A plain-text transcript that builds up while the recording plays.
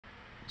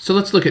So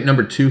let's look at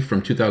number 2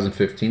 from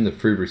 2015, the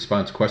free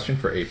response question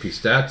for AP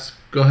Stats.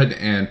 Go ahead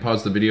and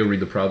pause the video, read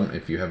the problem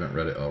if you haven't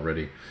read it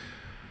already.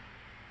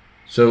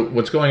 So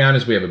what's going on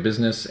is we have a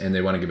business and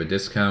they want to give a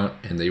discount,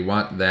 and they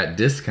want that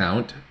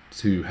discount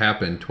to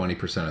happen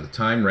 20% of the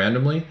time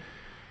randomly,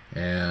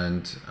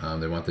 and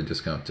they want the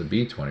discount to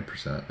be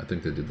 20%. I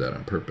think they did that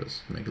on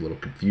purpose to make it a little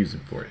confusing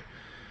for you.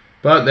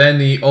 But then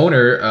the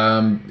owner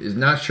is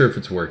not sure if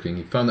it's working.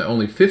 He found that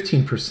only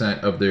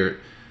 15% of their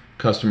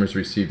customers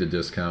received a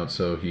discount,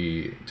 so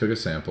he took a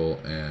sample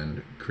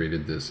and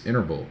created this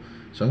interval.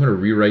 So I'm going to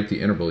rewrite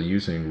the interval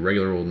using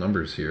regular old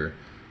numbers here.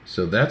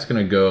 So that's going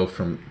to go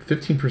from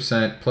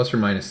 15% plus or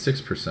minus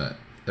 6%.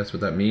 That's what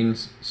that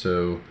means.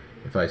 So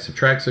if I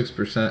subtract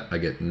 6%, I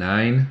get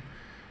 9.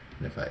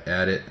 And if I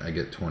add it, I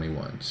get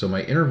 21. So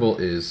my interval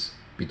is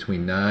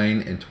between 9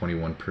 and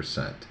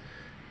 21%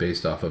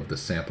 based off of the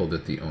sample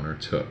that the owner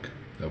took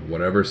of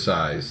whatever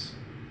size.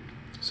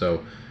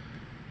 So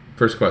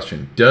first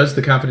question, does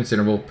the confidence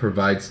interval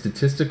provide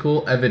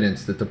statistical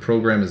evidence that the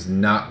program is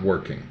not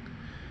working?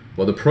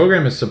 Well, the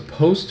program is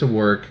supposed to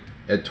work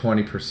at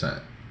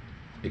 20%.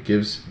 It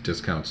gives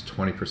discounts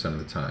 20% of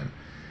the time.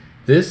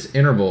 This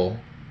interval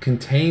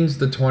contains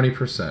the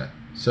 20%.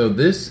 So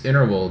this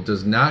interval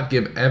does not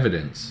give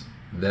evidence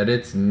that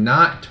it's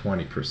not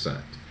 20%.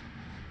 I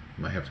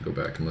might have to go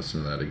back and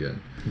listen to that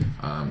again.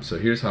 So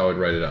here's how I'd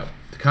write it up.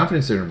 The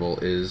confidence interval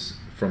is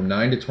from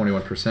 9 to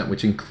 21%,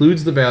 which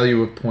includes the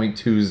value of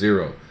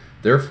 0.20.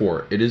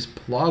 Therefore, it is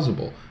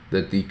plausible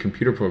that the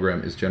computer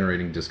program is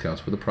generating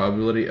discounts with a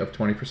probability of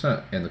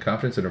 20%, and the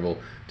confidence interval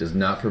does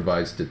not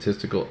provide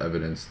statistical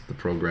evidence the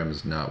program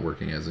is not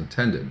working as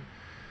intended.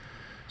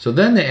 So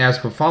then they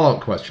ask a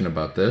follow-up question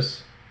about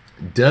this.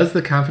 Does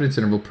the confidence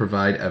interval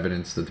provide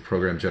evidence that the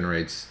program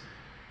generates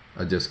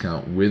a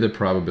discount with a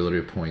probability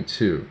of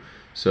 0.2?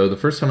 So the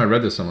first time I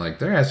read this, I'm like,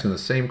 they're asking the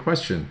same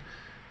question,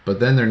 but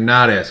then they're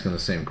not asking the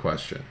same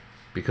question,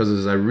 because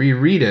as I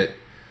reread it,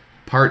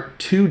 part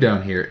 2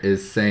 down here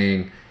is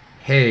saying,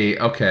 hey,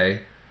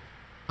 okay,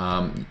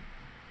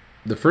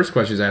 the first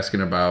question is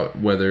asking about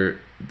whether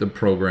the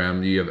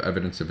program, do you have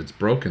evidence if it's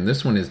broken?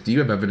 This one is, do you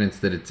have evidence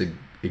that it's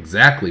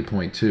exactly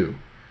 0.2?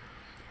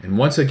 And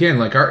once again,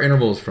 like our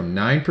interval is from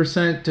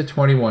 9% to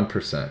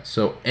 21%.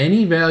 So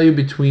any value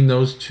between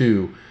those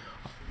two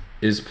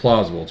is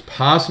plausible. It's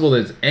possible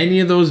that it's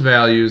any of those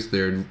values.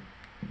 They're,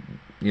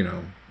 you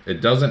know, it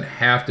doesn't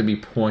have to be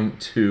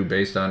 0.2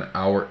 based on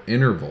our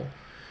interval.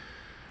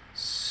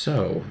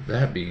 So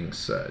that being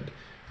said,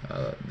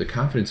 the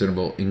confidence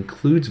interval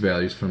includes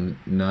values from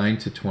 9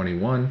 to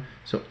 21,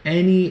 so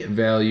any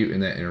value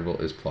in that interval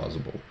is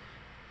plausible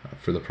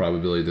for the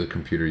probability the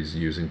computer is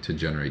using to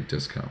generate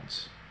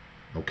discounts.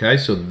 Okay,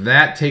 so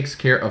that takes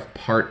care of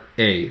part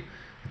A.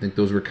 I think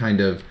those were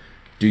kind of,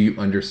 do you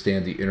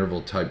understand the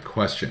interval type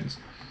questions.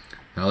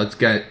 Now let's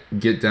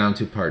get down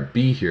to part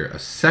B here. A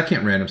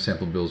second random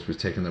sample of bills was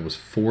taken that was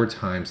 4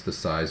 times the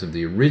size of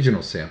the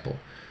original sample.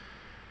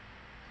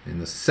 In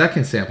the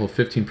second sample,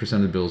 15%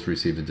 of the bills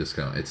received a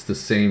discount. It's the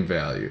same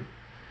value.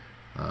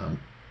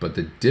 But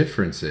the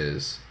difference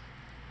is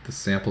the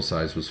sample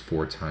size was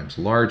 4 times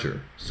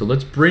larger. So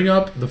let's bring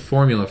up the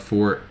formula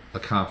for a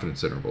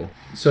confidence interval.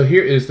 So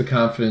here is the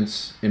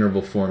confidence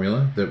interval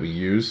formula that we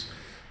use.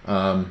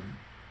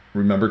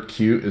 Remember,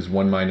 Q is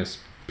 1 minus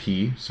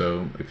P.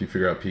 So if you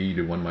figure out P, you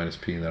do 1 minus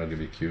P, and that'll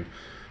give you Q.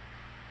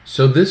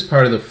 So this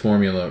part of the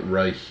formula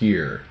right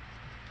here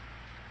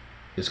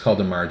is called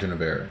the margin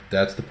of error.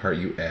 That's the part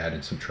you add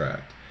and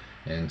subtract.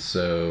 And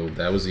so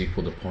that was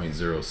equal to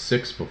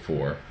 0.06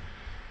 before.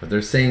 But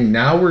they're saying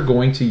now we're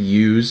going to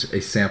use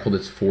a sample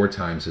that's 4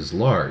 times as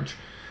large.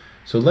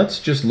 So let's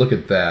just look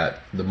at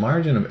that. The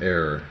margin of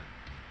error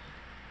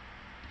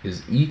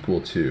is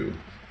equal to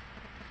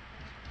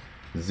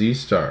Z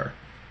star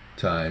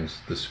times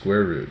the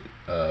square root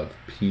of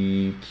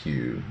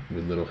PQ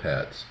with little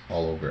hats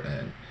all over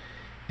N.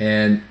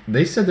 And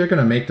they said they're going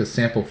to make the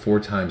sample 4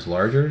 times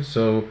larger.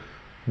 So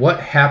what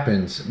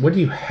happens, what do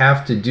you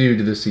have to do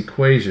to this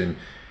equation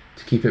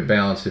to keep it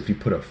balanced if you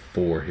put a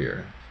 4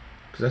 here?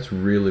 Because that's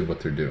really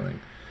what they're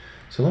doing.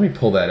 So let me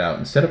pull that out.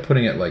 Instead of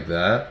putting it like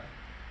that,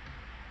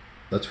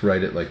 let's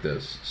write it like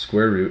this.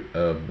 Square root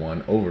of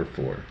 1 over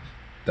 4.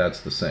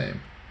 That's the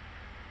same,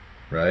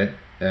 right?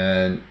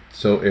 And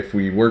so if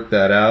we work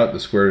that out, the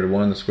square root of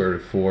 1, the square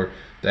root of 4,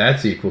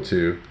 that's equal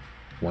to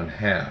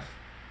 1/2.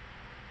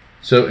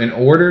 So in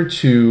order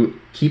to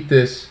keep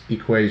this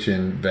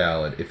equation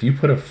valid, if you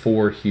put a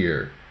 4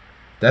 here,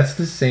 that's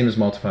the same as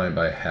multiplying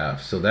by 1/2.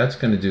 So that's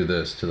going to do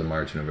this to the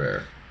margin of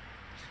error,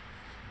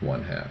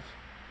 1/2,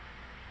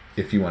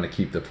 if you want to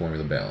keep the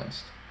formula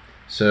balanced.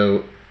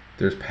 So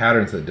there's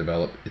patterns that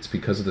develop. It's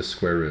because of the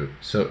square root.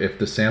 So if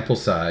the sample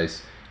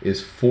size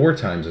is 4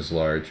 times as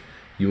large,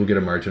 you will get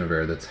a margin of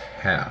error that's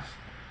 1/2.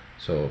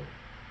 So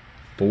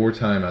 4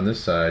 times on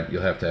this side,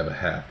 you'll have to have a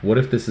 1/2. What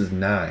if this is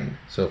 9?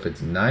 So if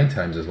it's 9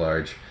 times as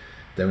large,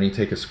 then when you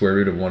take a square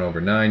root of 1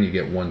 over 9, you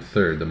get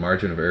 1/3. The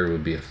margin of error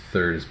would be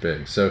 1/3 as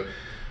big. So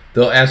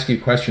they'll ask you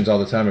questions all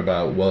the time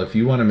about, well, if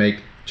you want to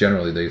make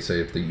generally they say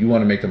if you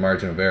want to make the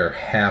margin of error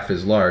half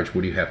as large,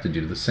 what do you have to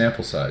do to the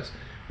sample size?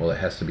 Well, it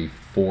has to be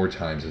 4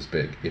 times as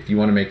big. If you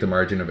want to make the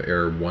margin of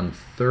error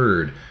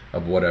 1/3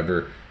 of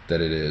whatever that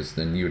it is,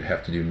 then you would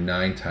have to do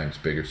 9 times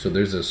bigger. So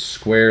there's a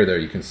square there.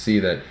 You can see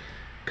that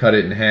cut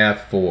it in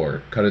half,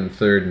 4. Cut it in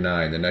third,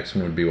 9. The next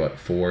one would be what?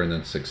 4 and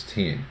then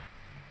 16.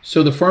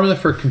 So the formula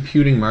for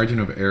computing margin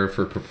of error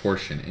for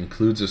proportion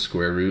includes a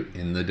square root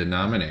in the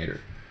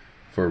denominator.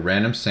 For a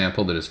random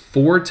sample that is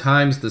 4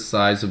 times the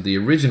size of the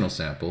original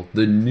sample,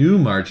 the new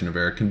margin of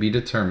error can be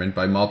determined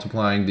by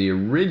multiplying the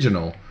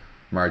original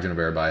margin of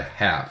error by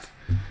half.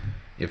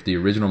 If the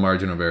original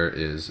margin of error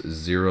is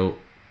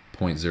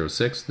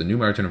 0.06, the new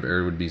margin of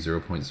error would be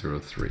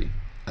 0.03.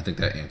 I think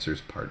that answers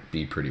part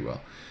B pretty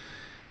well.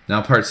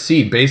 Now part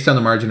C, based on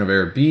the margin of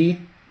error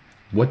B,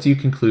 what do you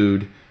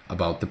conclude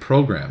about the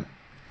program?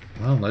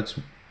 Well, let's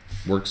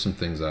work some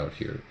things out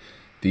here.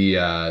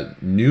 The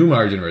new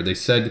margin of error, they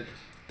said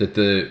that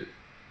the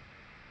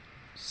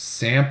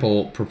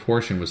sample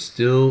proportion was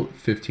still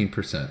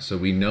 15%. So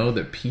we know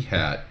that p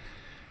hat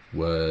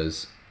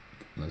was,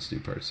 let's do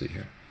part C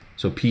here.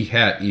 So p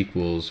hat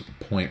equals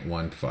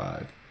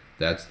 0.15.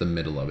 That's the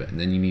middle of it. And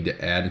then you need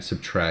to add and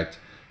subtract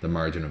the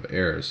margin of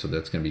error. So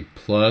that's going to be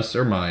plus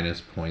or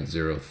minus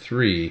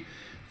 0.03.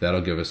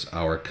 That'll give us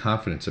our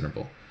confidence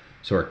interval.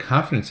 So our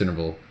confidence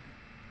interval,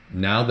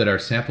 now that our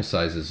sample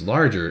size is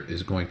larger,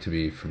 is going to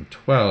be from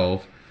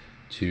 12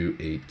 to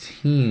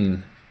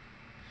 18%.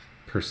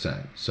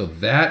 So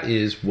that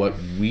is what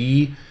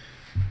we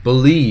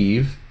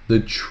believe the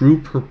true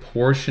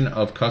proportion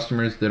of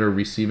customers that are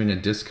receiving a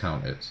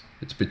discount is.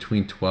 It's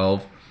between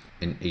 12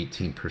 and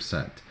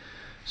 18%.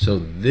 So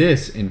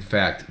this, in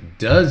fact,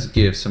 does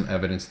give some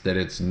evidence that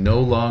it's no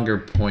longer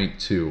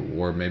 0.2,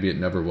 or maybe it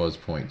never was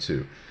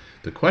 0.2.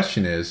 The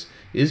question is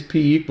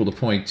P equal to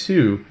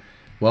 0.2?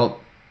 Well,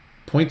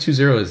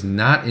 0.20 is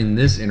not in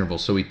this interval,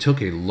 so we took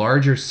a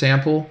larger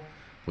sample,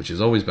 which is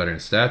always better in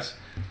stats.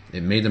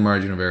 It made the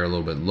margin of error a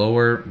little bit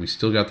lower. We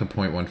still got the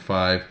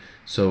 0.15.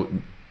 So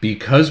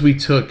because we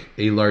took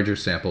a larger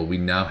sample, we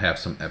now have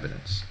some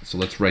evidence. So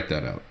let's write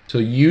that out. So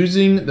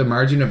using the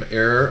margin of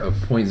error of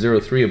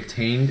 0.03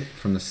 obtained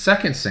from the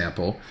second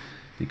sample,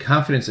 the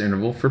confidence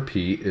interval for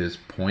P is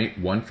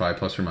 0.15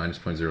 plus or minus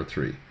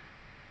 0.03,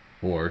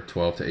 or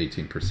 12 to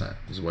 18%.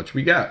 This is what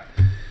we got.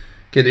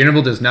 Okay, the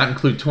interval does not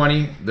include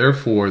 20.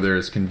 Therefore, there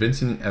is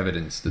convincing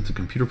evidence that the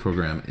computer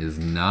program is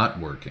not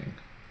working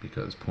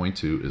because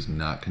 0.2 is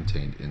not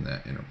contained in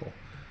that interval.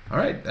 All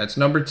right, that's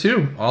number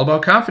 2, all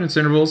about confidence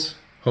intervals.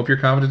 Hope your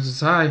confidence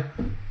is high.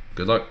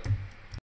 Good luck.